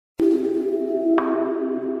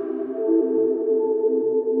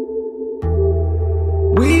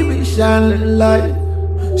shining like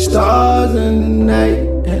stars in the night,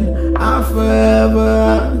 and I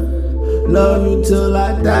forever love you till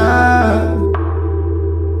I die.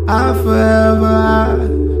 I forever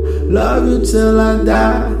love you till I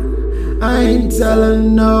die. I ain't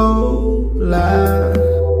telling no lie.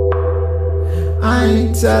 I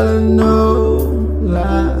ain't telling no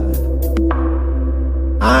lie.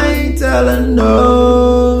 I ain't telling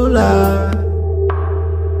no lie.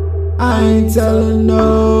 I ain't telling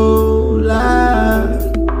no lie.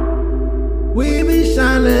 We be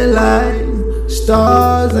shining like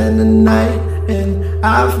stars in the night, and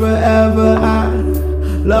I forever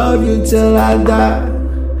love you till I die.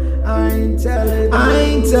 I ain't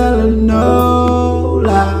telling no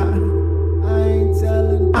lie.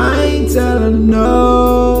 I ain't telling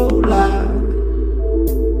no lie.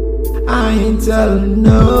 I ain't telling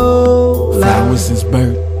no lie. Flowers since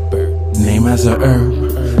birth, name as a herb,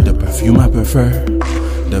 the perfume I prefer,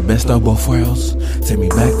 the best of both worlds. Take me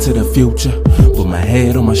back to the future, put my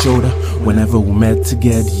head on my shoulder. Whenever we met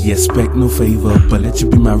together, you expect no favor, but let you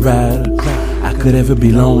be my ride. I could ever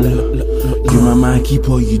be lonely. You my mind, keep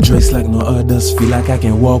all you dress like no others. Feel like I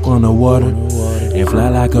can walk on the water and fly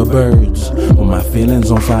like a bird. With my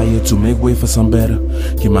feelings on fire to make way for some better.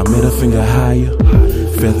 Get my middle finger higher,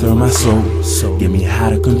 feel through my soul. Get me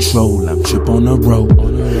out of control, I'm trip on the road.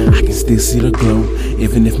 I can still see the glow,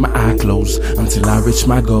 even if my eye closed, until I reach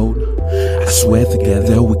my goal. I swear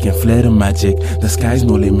together we can flare the magic. The sky's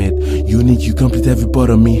no limit. Unique, you complete every part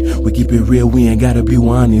of me. We keep it real, we ain't gotta be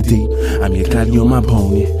one in deep. I'm your cloudy on my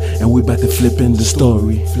pony, and we bout to flip in the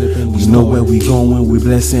story. We know where we going, we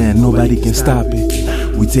blessing, and nobody can stop it.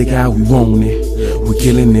 We take it how we want it. We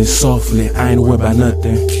killing it softly, I ain't worried about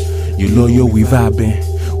nothing. You loyal, we vibing.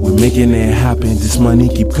 We making it happen, this money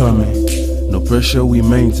keep coming. No pressure we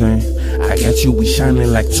maintain. I got you, we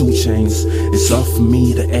shining like 2 chains. It's hard for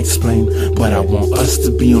me to explain, but I want us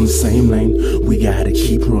to be on the same lane. We gotta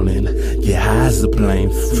keep running, get high as a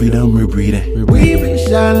plane. Freedom we're breathing. We be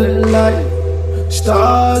shining like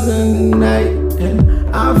stars in the night,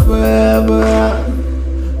 and I forever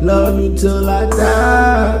love you till I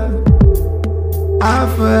die. I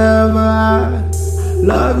forever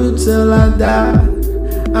love you till I die.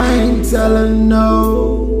 I ain't telling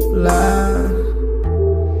no lie.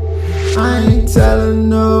 I ain't telling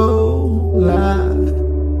no lie.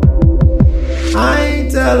 I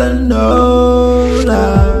ain't telling no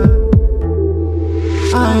lie.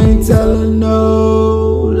 I ain't telling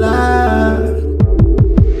no lie.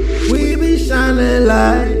 We be shining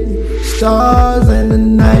like stars in the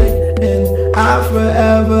night, and I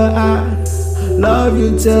forever love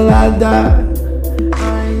you till I die.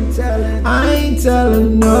 I ain't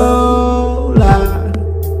telling no lie.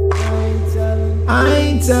 I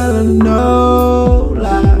ain't telling no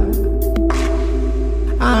lie.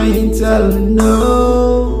 I ain't telling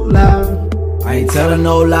no lie. I ain't telling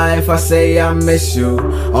no lie if I say I miss you.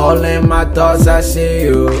 All in my thoughts I see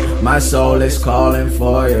you. My soul is calling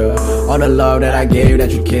for you. All the love that I gave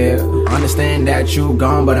that you care. Understand that you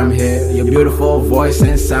gone but I'm here. Your beautiful voice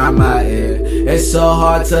inside my ear. It's so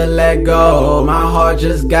hard to let go. My heart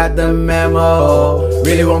just got the memo.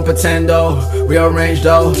 Really won't pretend though. Rearrange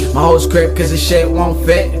though my whole script, cause this shit won't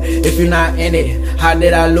fit if you're not in it. How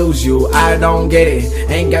did I lose you? I don't get it.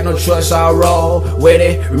 Ain't got no choice, I'll roll with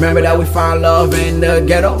it. Remember that we found love in the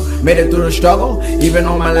ghetto. Made it through the struggle, even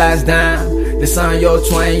on my last dime. The sun, your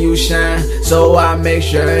twin, you shine. So I make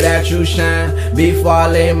sure that you shine before I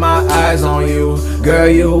lay my eyes on you. Girl,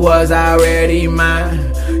 you was already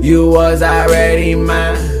mine. You was already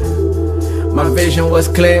mine. My vision was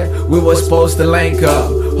clear, we were supposed to link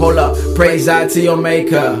up. Hold up, praise out to your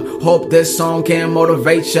maker. Hope this song can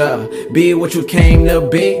motivate ya. Be what you came to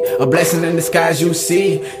be, a blessing in disguise you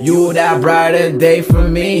see. You that brighter day for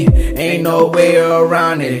me, ain't no way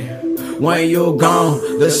around it. When you gone,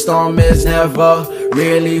 the storm is never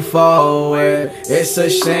really forward. It's a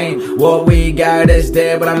shame what we got is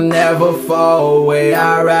there, but I'm never far away.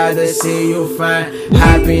 I'd rather see you find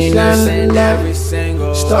happiness in every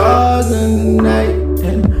single stars in the night,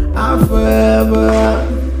 and I forever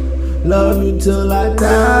love you till I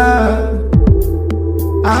die.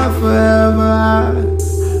 I forever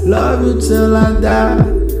love you till I die.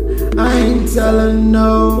 I ain't telling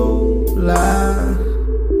no lie.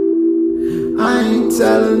 I ain't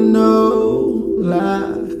telling no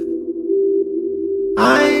lie.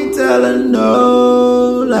 I ain't telling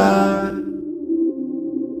no lie.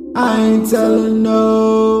 I ain't telling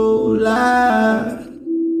no lie.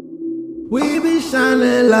 We be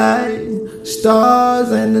shining like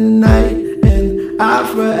stars in the night, and I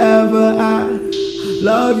forever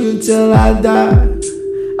love you till I die.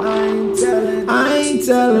 I I ain't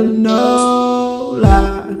telling no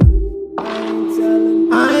lie.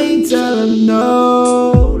 I ain't telling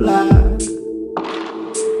no lie.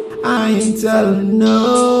 I ain't telling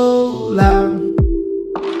no lie.